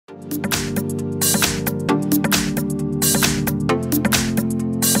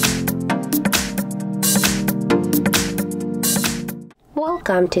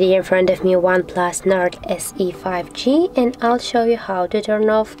Welcome to the in front of me OnePlus Nord SE 5G, and I'll show you how to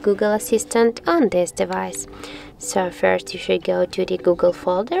turn off Google Assistant on this device. So first you should go to the Google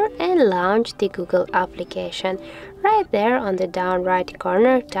folder and launch the Google application. Right there on the down right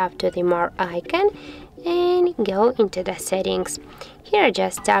corner, tap to the More icon and go into the settings. Here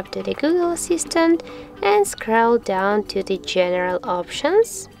just tap to the Google Assistant and scroll down to the general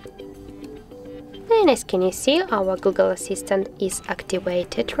options. And as can you see, our Google Assistant is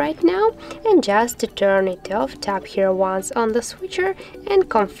activated right now, and just to turn it off, tap here once on the switcher and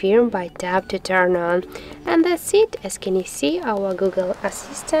confirm by tap to turn on. And that's it. As can you see, our Google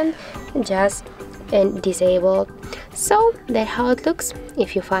Assistant just disabled. So that's how it looks.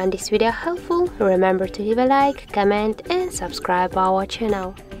 If you find this video helpful, remember to leave a like, comment and subscribe our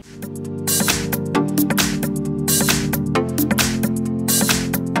channel.